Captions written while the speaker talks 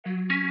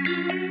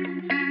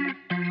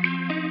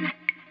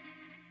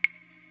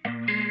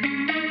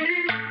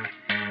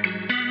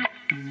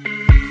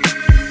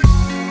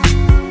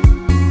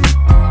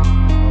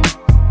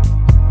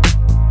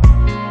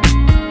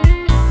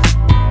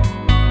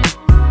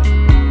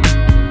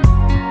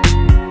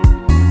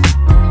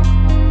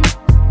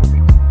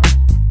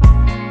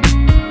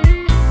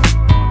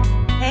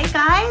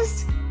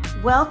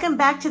Welcome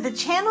back to the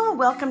channel.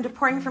 Welcome to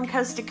Pouring from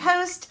Coast to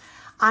Coast.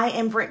 I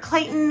am Britt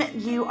Clayton.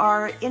 You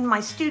are in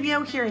my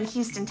studio here in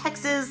Houston,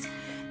 Texas,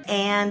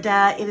 and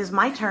it is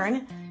my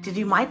turn to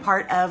do my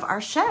part of our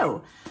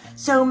show.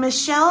 So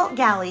Michelle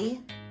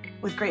Galley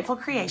with Grateful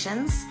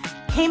Creations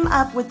came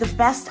up with the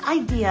best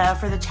idea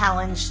for the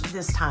challenge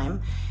this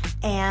time,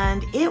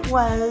 and it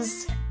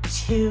was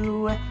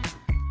to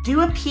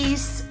do a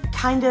piece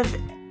kind of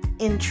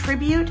in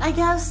tribute, I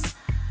guess,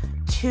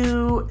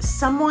 to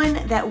someone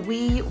that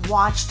we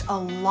watched a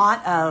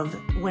lot of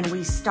when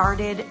we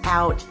started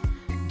out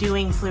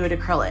doing fluid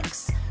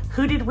acrylics.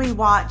 Who did we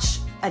watch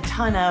a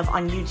ton of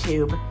on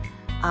YouTube?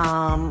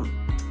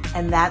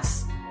 And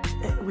that's,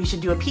 we should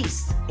do a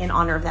piece in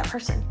honor of that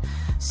person.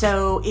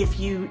 So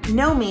if you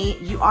know me,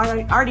 you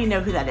already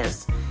know who that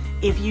is.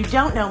 If you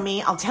don't know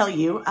me, I'll tell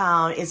you,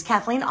 it's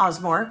Cathleen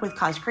Ozmore with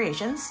Cause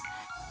Creations.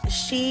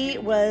 She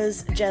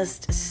was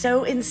just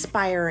so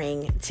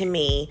inspiring to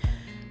me.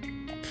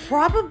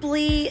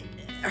 Probably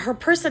her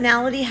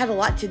personality had a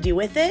lot to do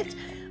with it,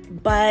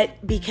 but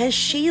because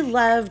she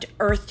loved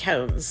earth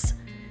tones,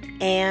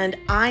 and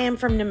I am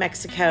from New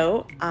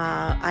Mexico,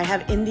 I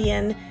have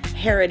Indian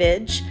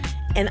heritage,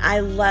 and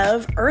I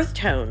love earth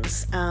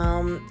tones,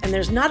 and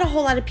there's not a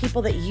whole lot of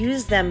people that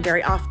use them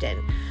very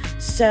often.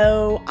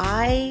 So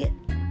I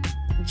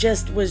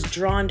just was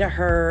drawn to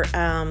her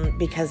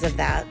because of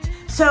that.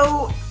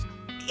 So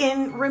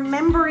in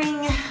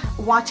remembering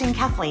watching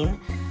Cathleen,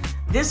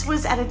 this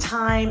was at a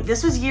time,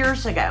 this was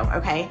years ago,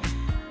 okay?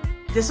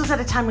 This was at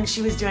a time when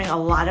she was doing a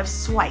lot of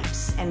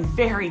swipes, and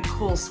very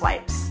cool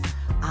swipes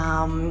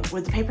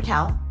with the paper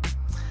towel.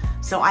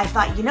 So I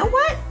thought, you know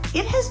what?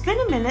 It has been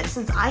a minute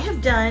since I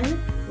have done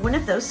one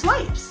of those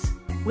swipes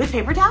with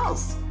paper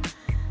towels.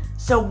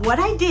 So what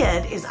I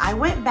did is I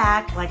went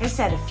back, like I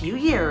said, a few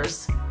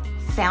years,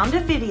 found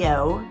a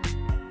video,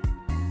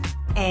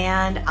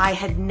 and I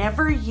had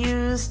never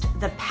used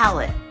the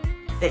palette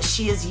that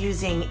she is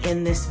using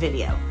in this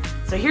video.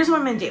 So here's what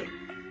I'm gonna do.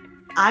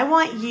 I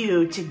want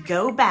you to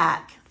go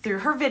back through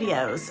her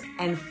videos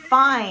and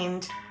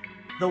find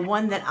the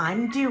one that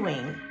I'm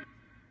doing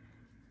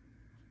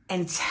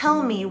and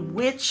tell me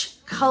which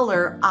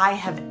color I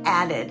have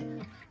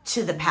added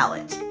to the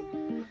palette.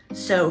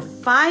 So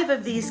 5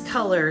 of these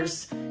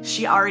colors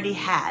she already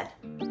had.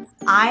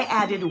 I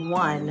added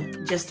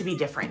one just to be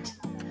different.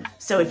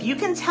 So if you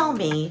can tell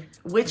me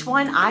which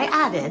one I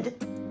added,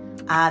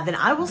 then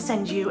I will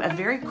send you a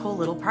very cool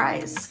little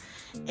prize.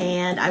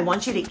 And I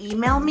want you to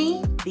email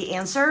me the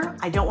answer.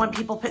 I don't want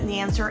people putting the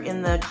answer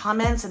in the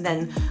comments and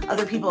then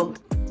other people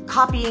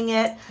copying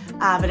it,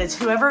 but it's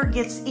whoever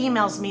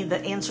emails me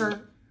the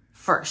answer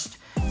first.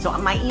 So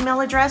my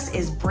email address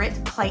is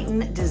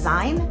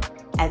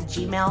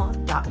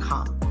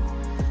BrittClaytonDesign@gmail.com.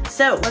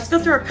 So let's go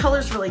through our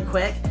colors really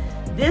quick.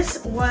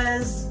 This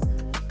was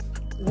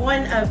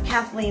one of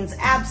Kathleen's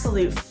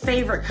absolute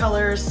favorite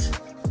colors.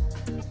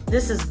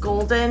 This is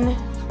Golden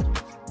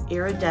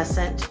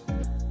Iridescent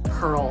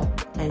Pearl,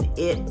 and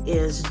it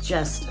is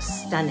just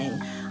stunning.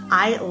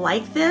 I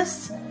like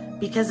this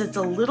because it's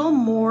a little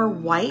more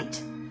white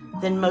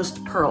than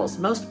most pearls.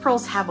 Most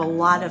pearls have a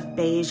lot of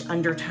beige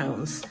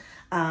undertones,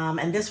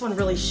 and this one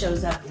really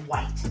shows up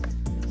white.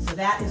 So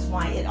that is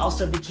why it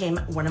also became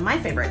one of my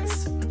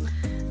favorites.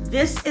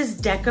 This is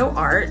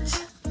DecoArt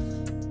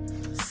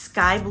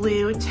Sky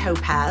Blue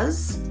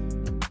Topaz,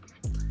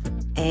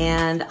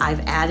 and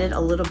I've added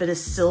a little bit of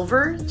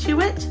silver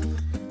to it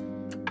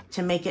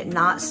to make it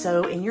not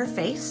so in your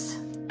face,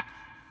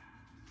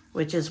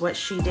 which is what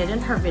she did in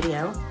her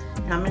video.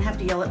 And I'm gonna have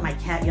to yell at my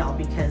cat, y'all,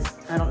 because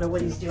I don't know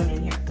what he's doing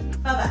in here.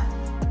 Bubba,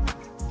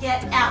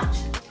 get out.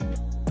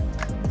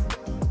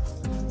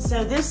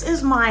 So this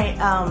is my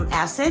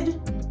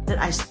acid that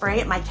I spray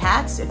at my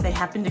cats if they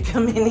happen to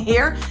come in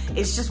here.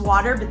 It's just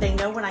water, but they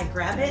know when I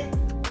grab it,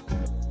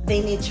 they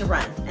need to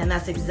run. And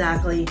that's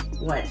exactly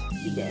what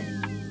he did.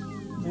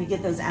 Let me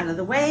get those out of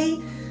the way.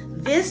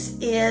 This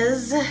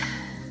is,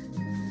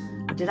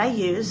 what did I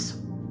use?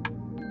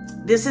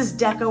 This is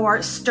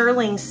DecoArt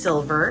Sterling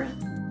Silver.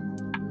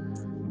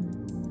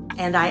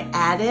 And I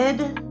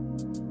added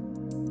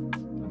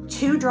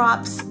 2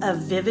 drops of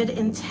Vivid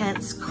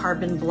Intense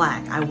Carbon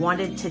Black. I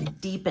wanted to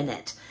deepen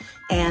it.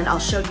 And I'll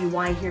show you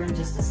why here in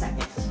just a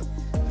second.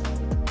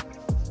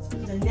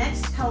 The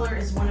next color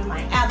is one of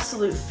my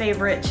absolute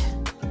favorite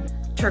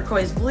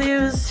turquoise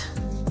blues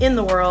in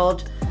the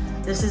world.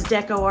 This is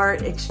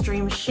DecoArt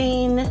Extreme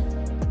Sheen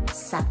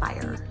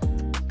Sapphire.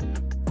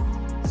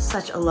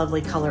 Such a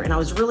lovely color, and I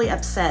was really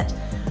upset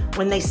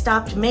when they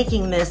stopped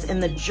making this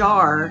in the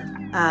jar,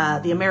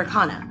 the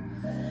Americana.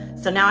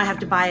 So now I have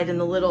to buy it in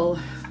the little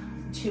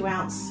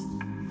 2-ounce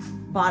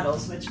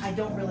bottles, which I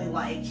don't really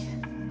like.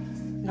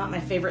 not my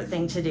favorite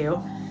thing to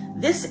do.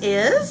 This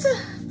is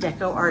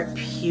DecoArt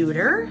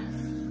Pewter,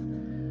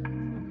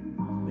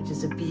 which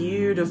is a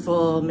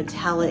beautiful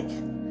metallic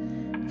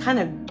kind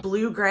of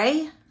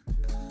blue-gray.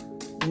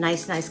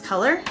 Nice, nice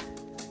color.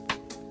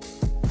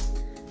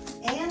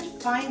 And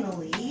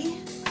finally,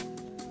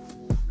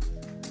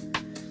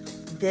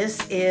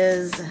 this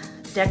is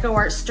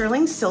DecoArt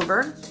Sterling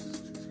Silver,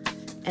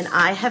 and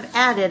I have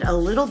added a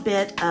little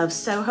bit of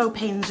SoHo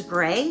Payne's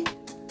Gray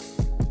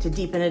to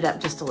deepen it up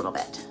just a little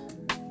bit.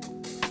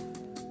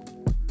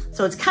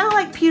 So it's kind of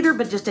like pewter,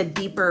 but just a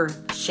deeper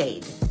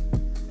shade.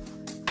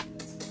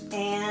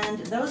 And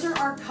those are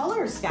our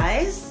colors,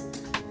 guys.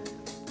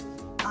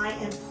 I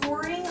am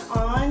pouring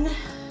on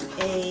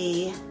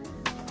a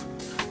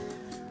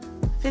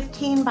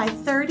 15 by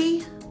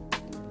 30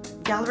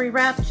 gallery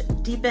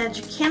wrapped deep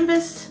edge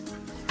canvas,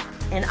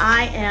 and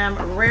I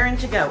am raring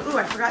to go. Ooh,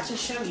 I forgot to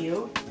show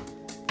you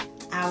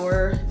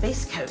our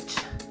base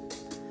coat.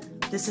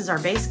 This is our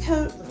base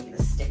coat. Let me get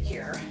a stick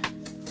here.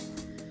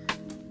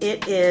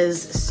 It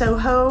is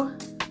SoHo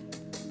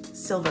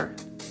Silver.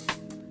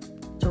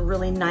 It's a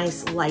really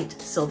nice light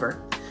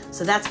silver.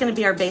 So that's gonna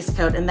be our base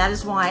coat, and that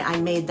is why I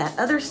made that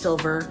other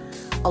silver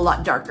a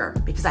lot darker,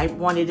 because I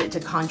wanted it to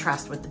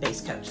contrast with the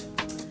base coat.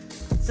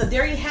 So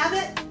there you have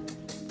it.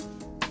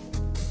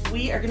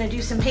 We are gonna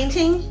do some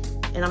painting,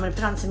 and I'm gonna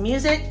put on some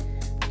music,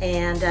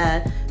 and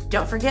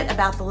don't forget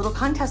about the little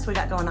contest we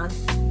got going on.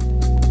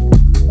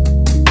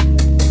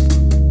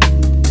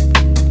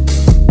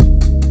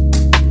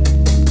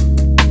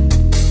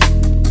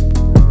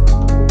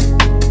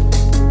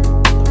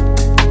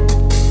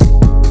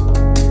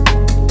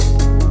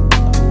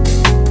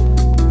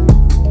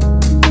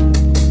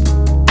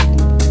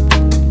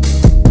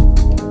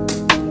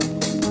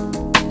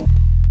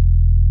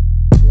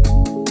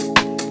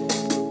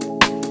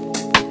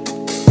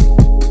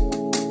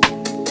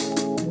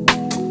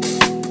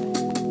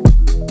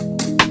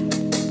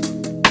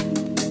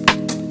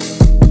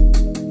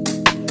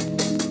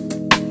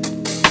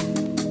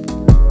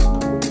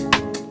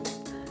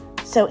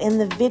 So in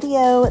the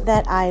video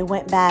that I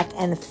went back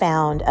and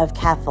found of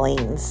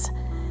Kathleen's,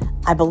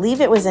 I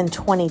believe it was in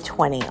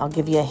 2020, I'll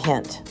give you a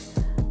hint.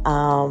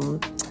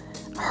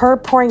 Her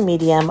pouring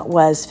medium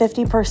was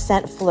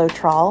 50%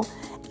 Floetrol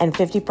and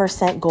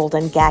 50%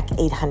 Golden GAC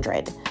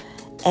 800.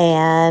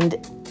 And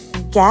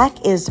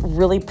GAC is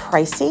really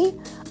pricey.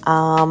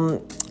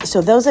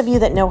 So those of you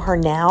that know her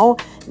now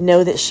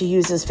know that she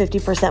uses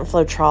 50%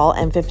 Floetrol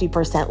and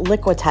 50%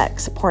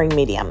 Liquitex pouring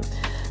medium.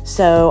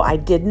 So I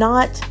did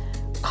not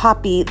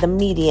copy the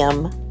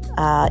medium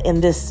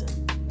in this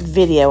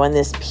video, in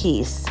this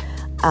piece,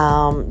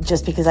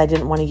 just because I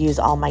didn't want to use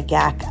all my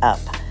GAC up.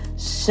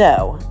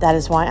 So that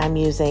is why I'm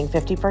using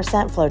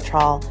 50%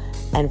 Floetrol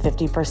and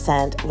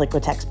 50%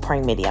 Liquitex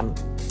pouring medium.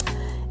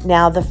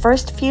 Now the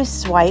first few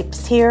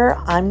swipes here,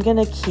 I'm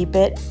gonna keep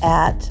it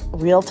at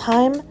real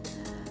time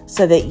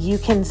so that you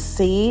can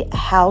see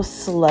how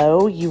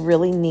slow you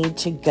really need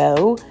to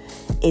go.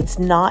 It's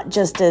not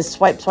just a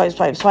swipe, swipe,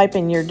 swipe, swipe,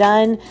 and you're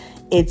done.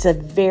 It's a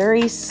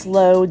very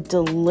slow,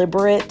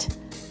 deliberate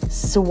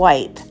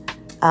swipe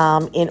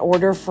in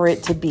order for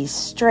it to be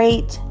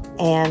straight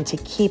and to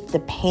keep the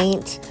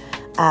paint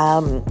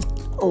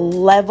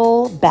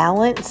level,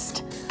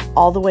 balanced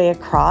all the way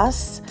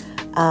across.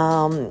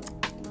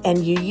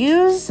 And you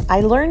use, I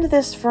learned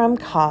this from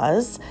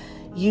Cause,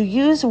 you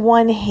use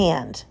one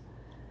hand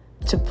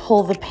to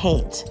pull the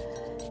paint.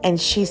 And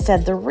she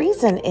said the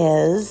reason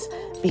is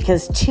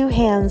because two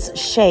hands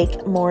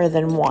shake more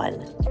than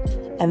one.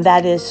 And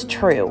that is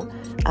true.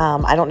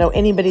 I don't know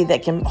anybody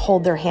that can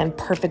hold their hand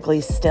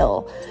perfectly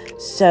still.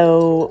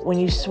 So when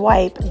you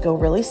swipe, go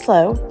really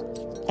slow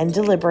and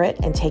deliberate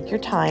and take your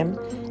time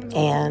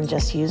and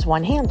just use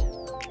one hand.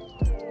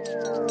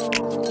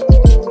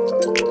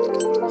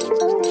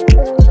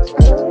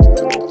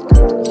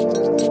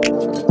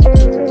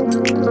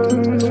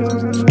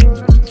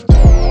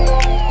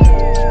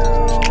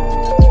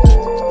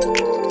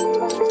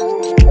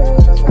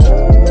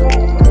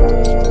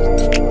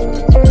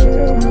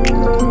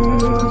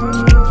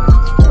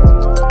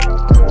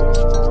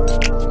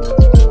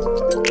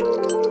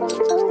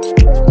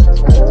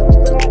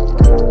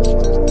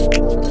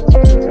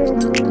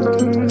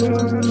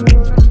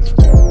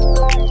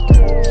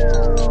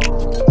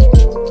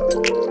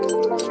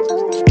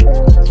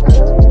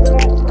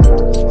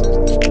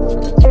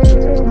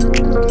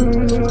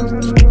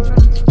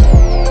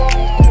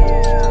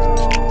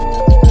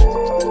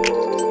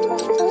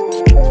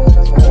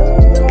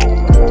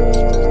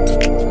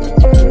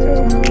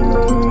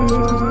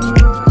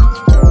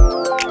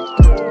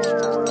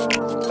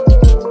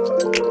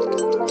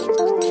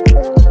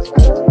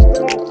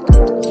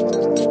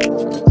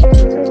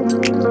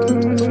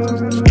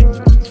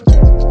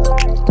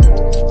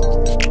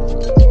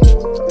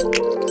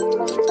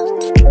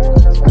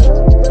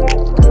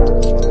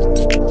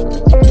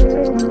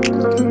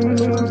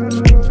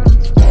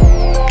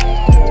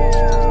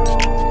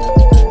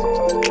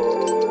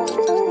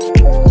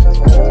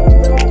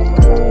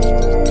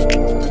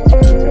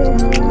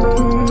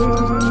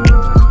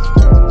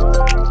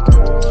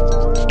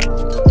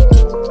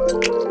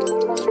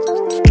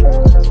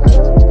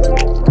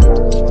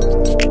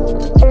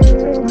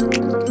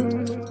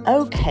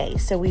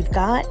 so we've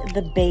got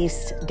the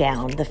base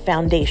down, the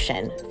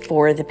foundation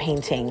for the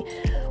painting.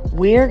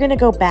 We're gonna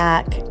go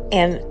back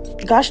and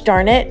gosh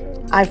darn it,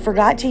 I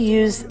forgot to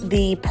use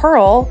the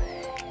pearl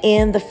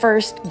in the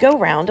first go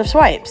round of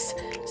swipes.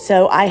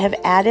 So I have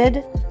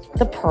added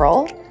the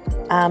pearl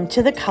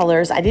to the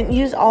colors. I didn't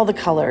use all the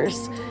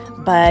colors,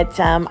 but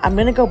I'm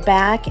gonna go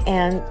back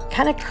and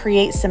kind of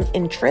create some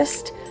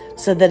interest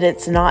so that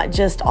it's not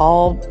just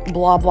all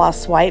blah blah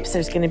swipes.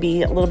 There's gonna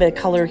be a little bit of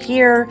color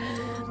here,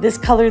 this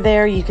color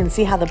there. You can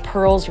see how the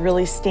pearl's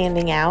really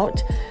standing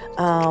out.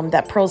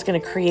 That pearl's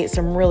gonna create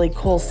some really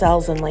cool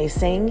cells and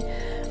lacing.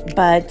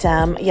 But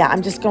yeah,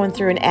 I'm just going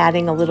through and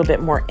adding a little bit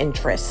more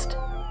interest.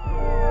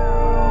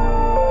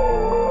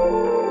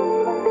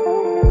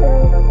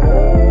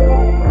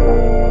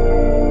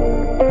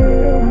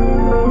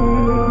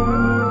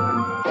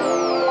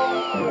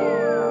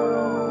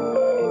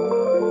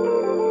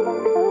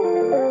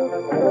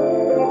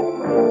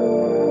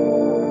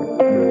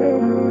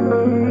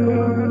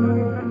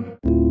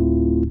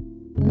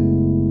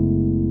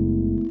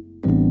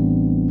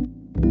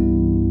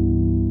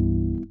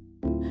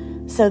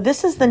 So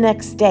this is the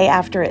next day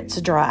after it's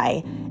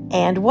dry,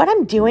 and what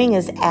I'm doing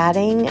is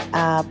adding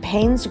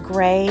Payne's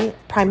Gray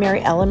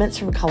Primary Elements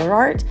from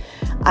ColourArte.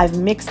 I've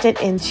mixed it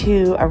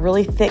into a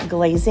really thick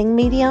glazing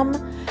medium,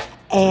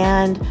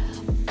 and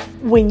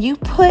when you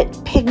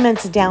put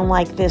pigments down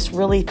like this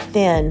really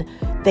thin,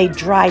 they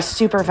dry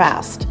super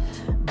fast,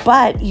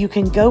 but you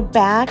can go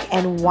back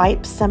and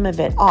wipe some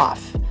of it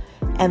off,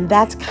 and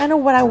that's kind of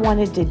what I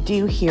wanted to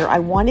do here. I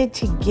wanted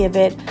to give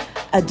it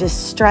a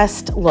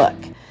distressed look.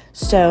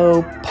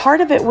 So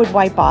part of it would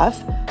wipe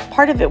off,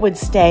 part of it would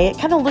stay. It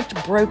kind of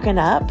looked broken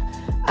up,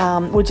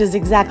 which is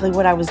exactly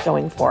what I was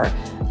going for.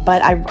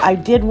 But I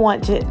did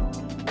want to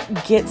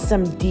get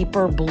some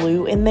deeper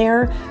blue in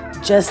there,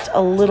 just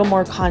a little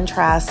more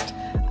contrast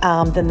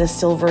than the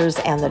silvers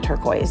and the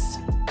turquoise.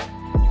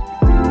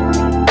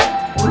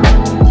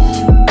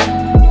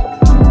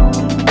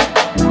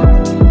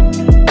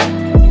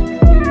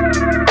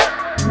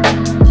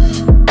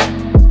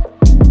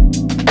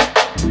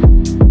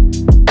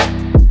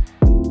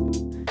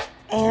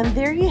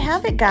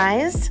 It,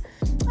 guys.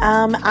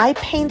 I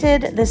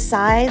painted the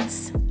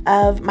sides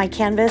of my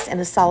canvas in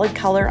a solid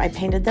color. I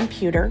painted them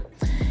pewter,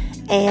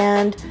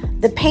 and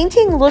the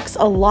painting looks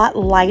a lot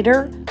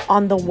lighter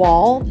on the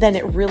wall than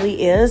it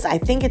really is. I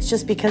think it's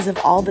just because of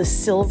all the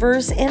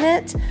silvers in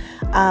it.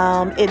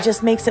 It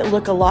just makes it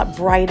look a lot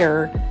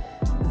brighter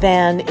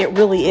than it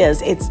really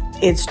is.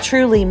 It's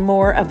truly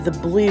more of the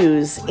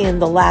blues in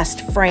the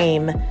last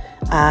frame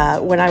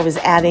when I was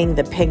adding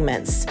the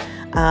pigments.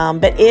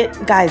 But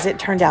guys, it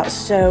turned out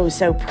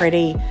so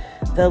pretty.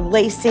 The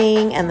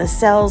lacing and the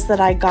cells that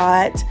I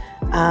got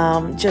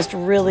just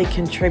really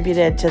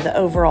contributed to the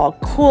overall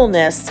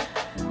coolness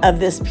of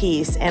this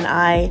piece, and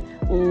I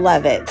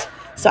love it.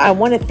 So I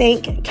want to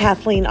thank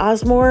Cathleen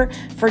Ozmore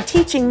for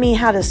teaching me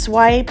how to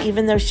swipe,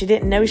 even though she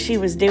didn't know she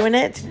was doing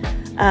it.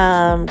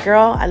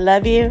 Girl, I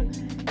love you.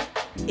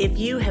 If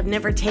you have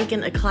never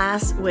taken a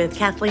class with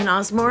Cathleen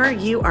Ozmore,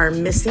 you are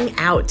missing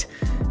out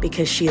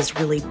because she is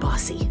really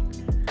bossy.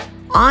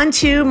 On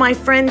to my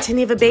friend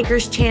Taniva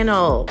Baker's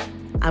channel.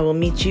 I will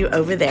meet you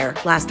over there.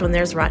 Last one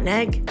there's rotten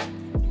egg.